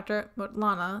Township by Dr.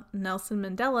 Motlana, Nelson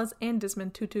Mandela's and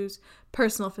Desmond Tutu's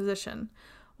personal physician,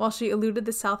 while she eluded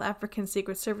the South African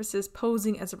Secret Services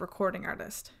posing as a recording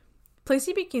artist.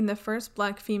 Plassi became the first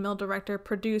black female director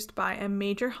produced by a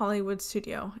major Hollywood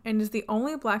studio and is the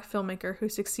only black filmmaker who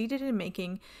succeeded in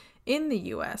making, in the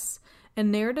U.S., a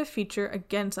narrative feature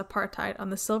against apartheid on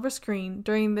the silver screen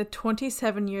during the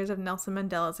 27 years of Nelson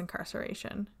Mandela's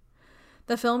incarceration.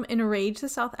 The film enraged the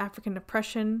South African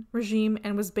oppression regime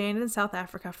and was banned in South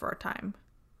Africa for a time.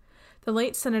 The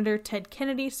late Senator Ted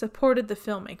Kennedy supported the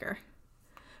filmmaker.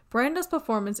 Brando's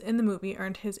performance in the movie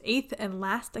earned his 8th and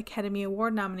last Academy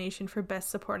Award nomination for Best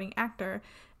Supporting Actor,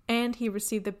 and he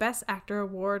received the Best Actor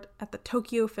award at the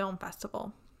Tokyo Film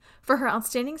Festival. For her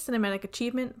outstanding cinematic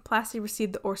achievement, Plassi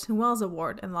received the Orson Welles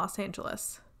Award in Los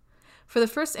Angeles. For the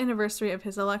first anniversary of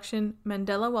his election,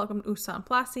 Mandela welcomed Usman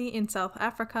Plassi in South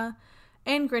Africa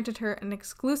and granted her an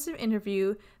exclusive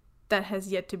interview that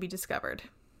has yet to be discovered.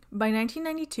 By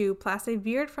 1992, Plassi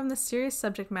veered from the serious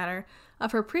subject matter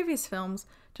of her previous films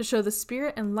to show the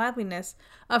spirit and liveliness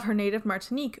of her native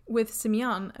Martinique with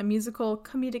Simeon, a musical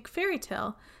comedic fairy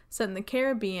tale set in the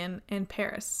Caribbean and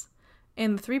Paris,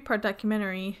 and the 3-part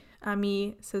documentary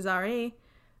Ami Cesare,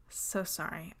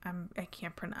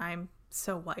 I'm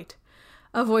so white,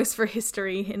 A Voice for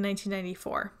History in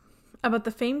 1994, about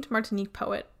the famed Martinique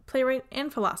poet, playwright,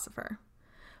 and philosopher.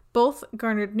 Both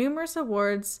garnered numerous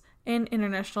awards and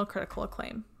international critical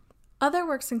acclaim. Other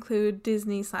works include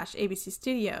Disney/ABC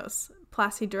Studios.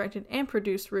 Plassi directed and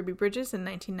produced Ruby Bridges in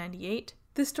 1998.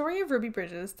 The story of Ruby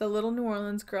Bridges, the little New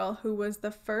Orleans girl who was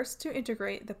the first to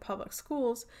integrate the public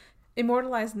schools,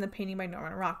 immortalized in the painting by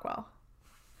Norman Rockwell.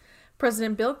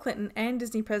 President Bill Clinton and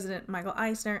Disney President Michael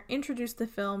Eisner introduced the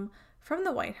film from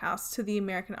the White House to the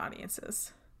American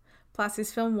audiences.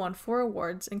 Plassi's film won 4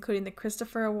 awards, including the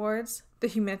Christopher Awards, the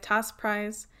Humanitas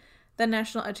Prize, the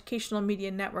National Educational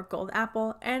Media Network Gold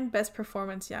Apple, and Best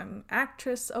Performance Young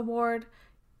Actress Award,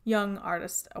 Young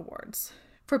Artist Awards.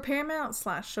 For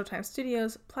Paramount/Showtime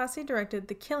Studios, Plassi directed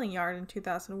The Killing Yard in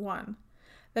 2001.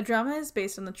 The drama is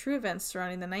based on the true events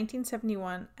surrounding the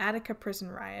 1971 Attica prison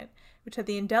riot, which had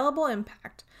the indelible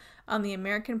impact on the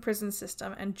American prison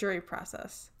system and jury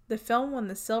process. The film won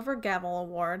the Silver Gavel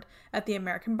Award at the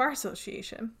American Bar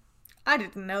Association. I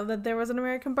didn't know that there was an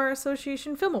American Bar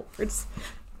Association Film Awards.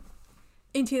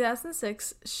 In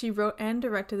 2006, she wrote and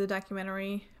directed the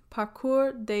documentary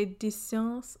Parcours des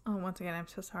Dissidents, once again, I'm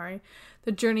so sorry,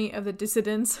 The Journey of the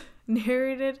Dissidents,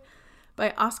 narrated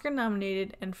by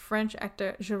Oscar-nominated and French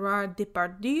actor Gérard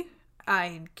Depardieu,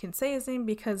 I can say his name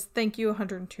because thank you,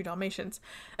 102 Dalmatians,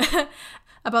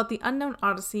 about the unknown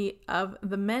odyssey of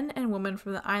the men and women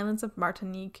from the islands of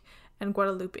Martinique and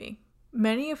Guadeloupe,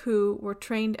 many of who were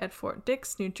trained at Fort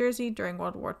Dix, New Jersey during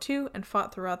World War II and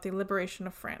fought throughout the liberation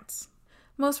of France.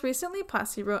 Most recently,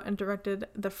 Plassi wrote and directed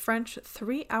the French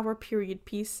 3-hour period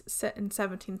piece set in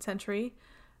 17th century,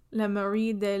 La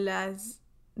Marie de la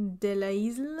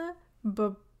Isle.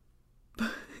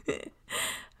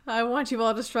 I want you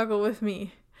all to struggle with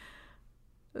me.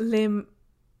 Les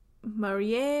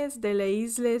Mariées de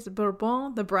les Isles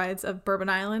Bourbon, The Brides of Bourbon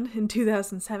Island, in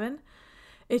 2007.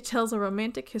 It tells a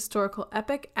romantic historical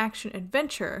epic action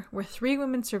adventure where 3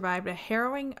 women survived a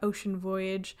harrowing ocean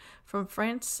voyage from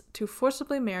France to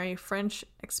forcibly marry French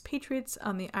expatriates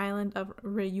on the island of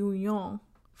Réunion.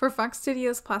 For Fox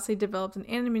Studios, Plassi developed an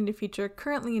animated feature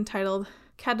currently entitled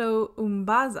Kado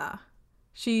Umbaza.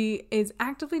 She is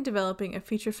actively developing a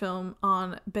feature film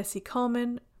on Bessie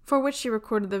Coleman for which she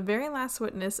recorded the very last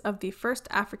witness of the first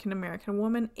African-American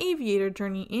woman aviator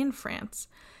journey in France,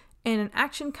 and an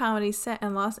action comedy set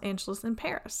in Los Angeles and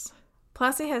Paris.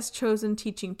 Plassey has chosen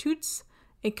Teaching Toots,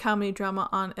 a comedy drama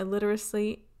on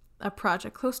illiteracy, a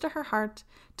project close to her heart,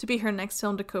 to be her next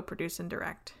film to co-produce and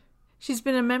direct. She's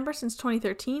been a member since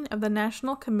 2013 of the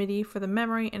National Committee for the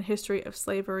Memory and History of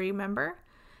Slavery member.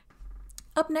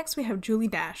 Up next, we have Julie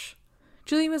Dash.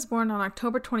 Julie was born on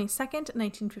October 22nd,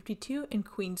 1952 in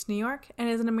Queens, New York, and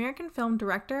is an American film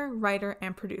director, writer,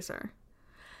 and producer.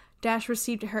 Dash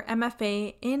received her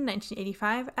MFA in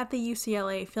 1985 at the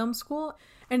UCLA Film School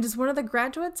and is one of the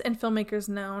graduates and filmmakers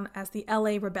known as the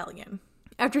LA Rebellion.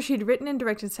 After she had written and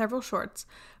directed several shorts,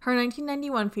 her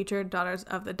 1991 feature, Daughters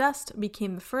of the Dust,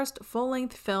 became the first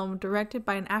full-length film directed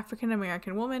by an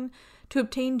African-American woman to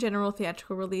obtain general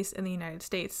theatrical release in the United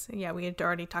States. Yeah, we had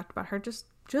already talked about her just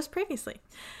previously.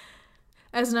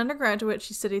 As an undergraduate,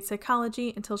 she studied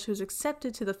psychology until she was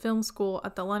accepted to the film school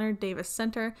at the Leonard Davis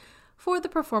Center for the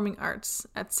Performing Arts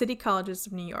at City Colleges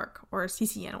of New York, or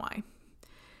CCNY.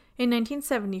 In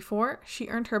 1974, she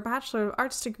earned her Bachelor of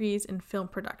Arts degrees in film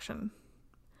production.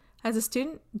 As a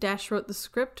student, Dash wrote the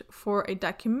script for a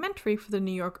documentary for the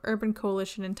New York Urban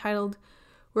Coalition entitled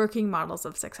Working Models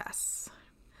of Success.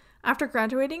 After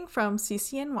graduating from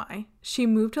CCNY, she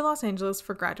moved to Los Angeles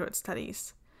for graduate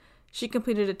studies. She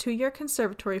completed a 2-year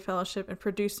conservatory fellowship in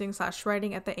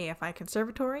producing/writing at the AFI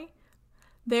Conservatory.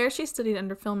 There, she studied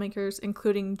under filmmakers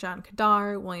including John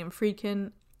Kadar, William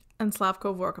Friedkin, and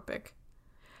Slavko Vorkapik.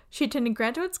 She attended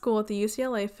graduate school at the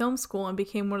UCLA Film School and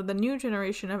became one of the new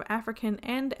generation of African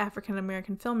and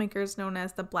African-American filmmakers known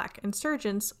as the Black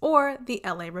Insurgents, or the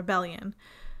LA Rebellion.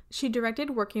 She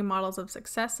directed Working Models of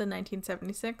Success in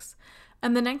 1976,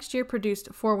 and the next year produced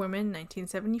For Women in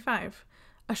 1975,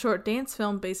 a short dance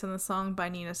film based on the song by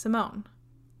Nina Simone,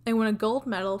 and won a gold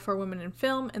medal for women in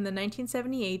film in the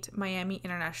 1978 Miami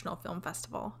International Film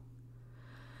Festival.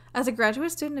 As a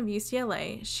graduate student of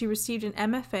UCLA, she received an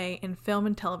MFA in film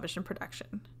and television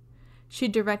production. She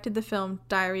directed the film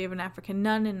Diary of an African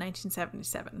Nun in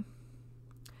 1977.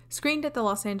 Screened at the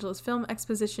Los Angeles Film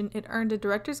Exposition, it earned a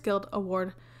Directors Guild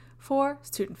Award for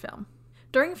student film.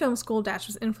 During film school, Dash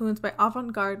was influenced by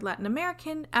avant-garde Latin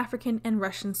American, African, and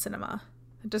Russian cinema.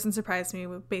 It doesn't surprise me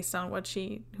based on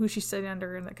who she studied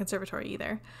under in the conservatory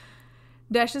either.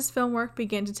 Dash's film work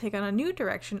began to take on a new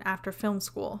direction after film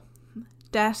school.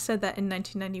 Dash said that in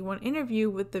 1991 interview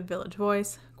with The Village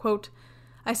Voice, quote,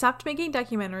 "I stopped making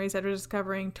documentaries after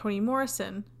discovering Toni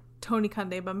Morrison, Tony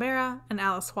Conde Bombera, and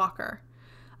Alice Walker.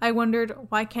 I wondered,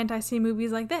 why can't I see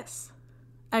movies like this?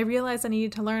 I realized I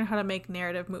needed to learn how to make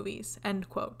narrative movies," end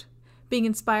quote. Being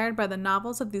inspired by the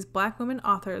novels of these Black women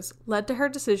authors led to her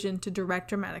decision to direct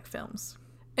dramatic films.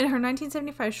 In her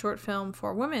 1975 short film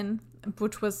For Women,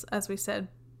 which was, as we said,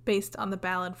 based on the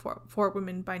ballad For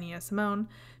Women by Nina Simone,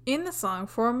 in the song,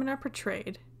 4 women are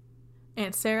portrayed: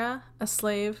 Aunt Sarah, a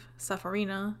slave,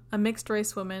 Safarina, a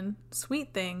mixed-race woman,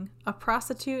 Sweet Thing, a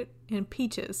prostitute, and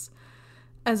Peaches,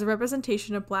 as a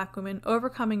representation of Black women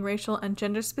overcoming racial and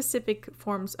gender-specific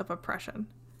forms of oppression.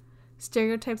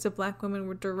 Stereotypes of Black women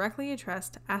were directly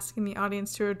addressed, asking the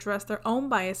audience to address their own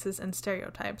biases and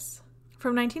stereotypes.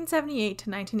 From 1978 to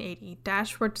 1980,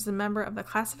 Dash worked as a member of the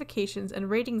Classifications and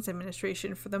Ratings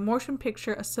Administration for the Motion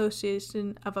Picture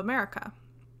Association of America.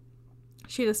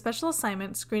 She had a special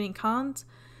assignment screening Cannes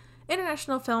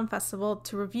International Film Festival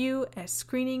to review a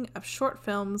screening of short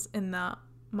films in the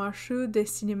Marché du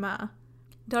Cinéma.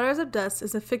 Daughters of Dust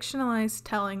is a fictionalized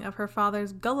telling of her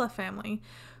father's Gullah family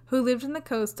who lived on the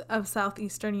coast of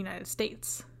southeastern United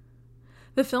States.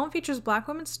 The film features Black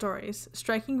women's stories,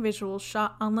 striking visuals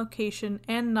shot on location,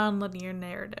 and non-linear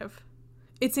narrative.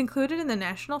 It's included in the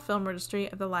National Film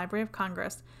Registry of the Library of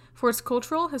Congress for its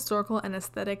cultural, historical, and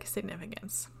aesthetic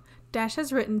significance. Dash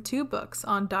has written 2 books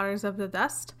on Daughters of the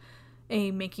Dust,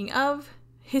 a making of,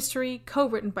 history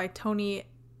co-written by Tony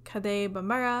Conde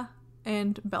Bombera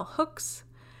and Bell Hooks,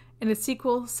 and a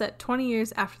sequel set 20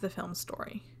 years after the film's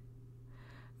story.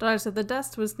 Daughters of the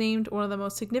Dust was named one of the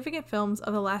most significant films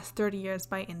of the last 30 years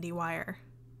by IndieWire.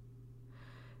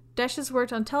 Dash has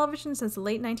worked on television since the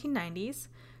late 1990s.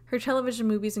 Her television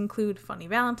movies include Funny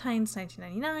Valentine's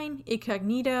 1999,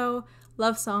 Incognito,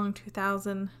 Love Song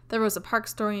 2000, The Rosa Parks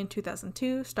Story in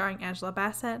 2002, starring Angela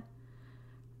Bassett.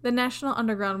 The National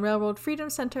Underground Railroad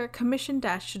Freedom Center commissioned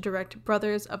Dash to direct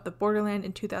Brothers of the Borderland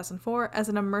in 2004 as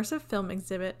an immersive film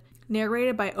exhibit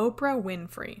narrated by Oprah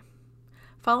Winfrey,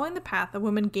 following the path of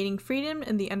women gaining freedom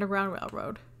in the Underground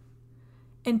Railroad.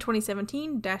 In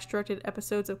 2017, Dash directed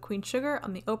episodes of Queen Sugar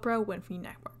on the Oprah Winfrey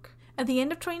Network. At the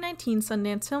end of 2019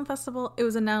 Sundance Film Festival, it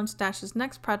was announced Dash's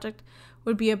next project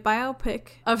would be a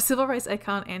biopic of civil rights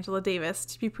icon Angela Davis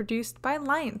to be produced by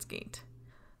Lionsgate.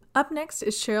 Up next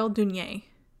is Cheryl Dunye.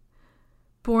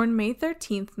 Born May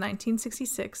 13,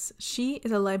 1966, she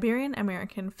is a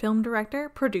Liberian-American film director,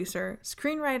 producer,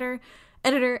 screenwriter,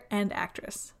 editor, and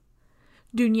actress.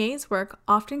 Dunye's work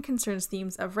often concerns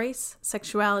themes of race,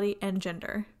 sexuality, and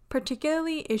gender,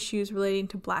 particularly issues relating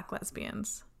to Black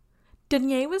lesbians.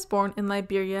 Dunye was born in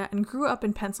Liberia and grew up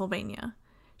in Pennsylvania.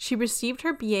 She received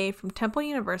her BA from Temple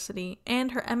University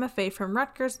and her MFA from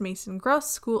Rutgers Mason Gross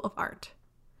School of Art.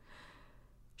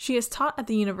 She has taught at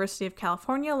the University of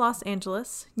California, Los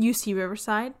Angeles, UC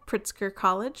Riverside, Pritzker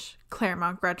College,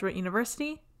 Claremont Graduate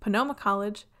University, Sonoma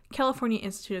College, California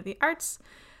Institute of the Arts,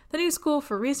 the New School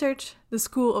for Research, the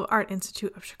School of Art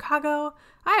Institute of Chicago,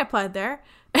 I applied there,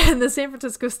 and the San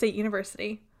Francisco State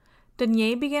University.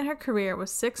 Dunye began her career with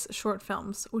 6 short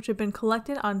films, which have been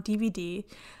collected on DVD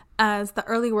as the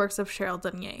early works of Cheryl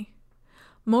Dunye.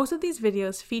 Most of these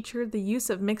videos featured the use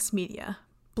of mixed media,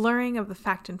 blurring of the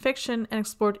fact and fiction, and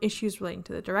explored issues relating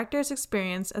to the director's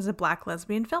experience as a Black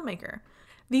lesbian filmmaker.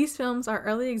 These films are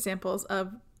early examples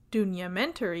of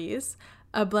Dunye-mentaries,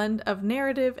 a blend of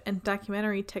narrative and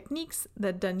documentary techniques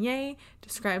that Dunye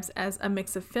describes as a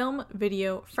mix of film,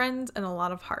 video, friends, and a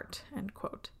lot of heart, end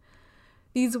quote.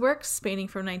 These works, spanning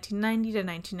from 1990 to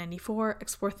 1994,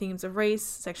 explore themes of race,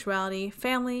 sexuality,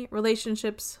 family,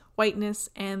 relationships, whiteness,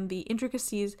 and the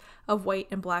intricacies of white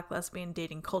and Black lesbian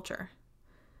dating culture.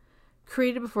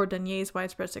 Created before Dunye's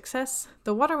widespread success,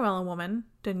 The Watermelon Woman,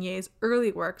 Dunye's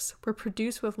early works, were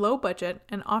produced with low budget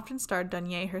and often starred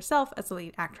Dunye herself as the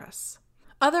lead actress.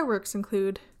 Other works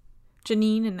include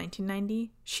Janine in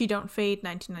 1990, She Don't Fade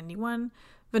 1991,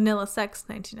 Vanilla Sex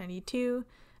 1992,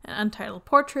 An Untitled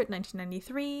Portrait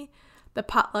 1993, The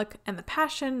Potluck and the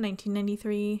Passion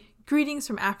 1993, Greetings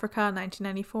from Africa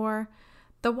 1994,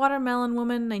 The Watermelon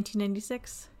Woman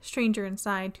 1996, Stranger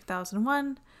Inside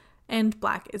 2001, and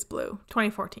Black is Blue,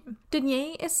 2014.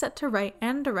 Dunye is set to write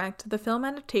and direct the film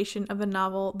adaptation of the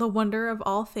novel The Wonder of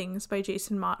All Things by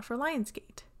Jason Mott for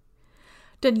Lionsgate.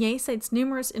 Dunye cites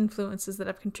numerous influences that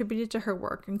have contributed to her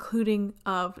work, including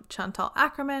of Chantal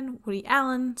Akerman, Woody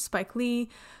Allen, Spike Lee,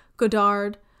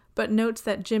 Godard, but notes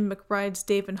that Jim McBride's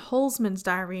David Holzman's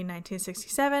Diary in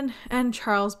 1967 and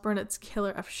Charles Burnett's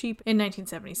Killer of Sheep in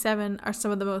 1977 are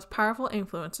some of the most powerful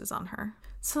influences on her.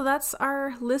 So that's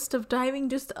our list of diving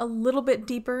just a little bit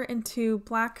deeper into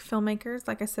Black filmmakers.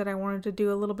 Like I said, I wanted to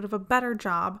do a little bit of a better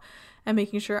job at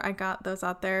making sure I got those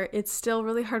out there. It's still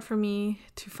really hard for me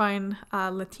to find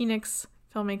Latinx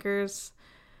filmmakers.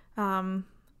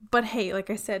 But hey,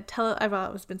 like I said, I've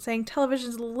always been saying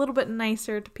television's a little bit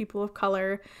nicer to people of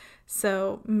color.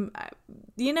 So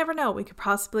you never know. We could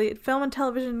possibly, film and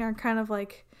television are kind of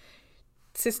like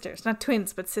sisters, not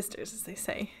twins, but sisters, as they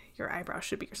say. Your eyebrow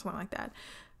should be, or something like that.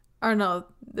 Or no,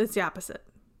 it's the opposite.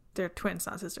 They're twins,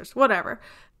 not sisters. Whatever.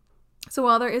 So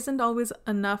while there isn't always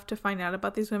enough to find out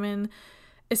about these women,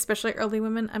 especially early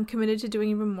women, I'm committed to doing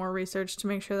even more research to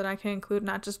make sure that I can include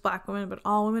not just Black women, but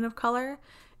all women of color.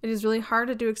 It is really hard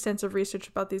to do extensive research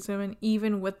about these women,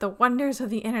 even with the wonders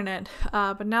of the internet.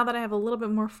 But now that I have a little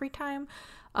bit more free time,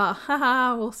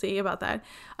 we'll see about that.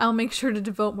 I'll make sure to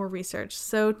devote more research.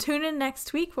 So tune in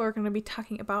next week where we're going to be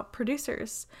talking about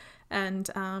producers.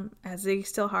 And as they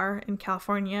still are in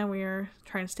California, we are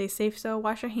trying to stay safe. So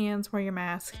wash your hands, wear your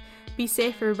mask. Be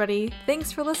safe, everybody.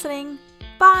 Thanks for listening.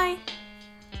 Bye!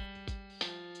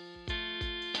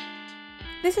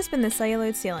 This has been The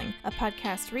Celluloid Ceiling, a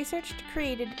podcast researched,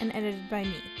 created, and edited by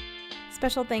me.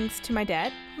 Special thanks to my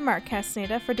dad, Mark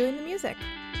Castaneda, for doing the music.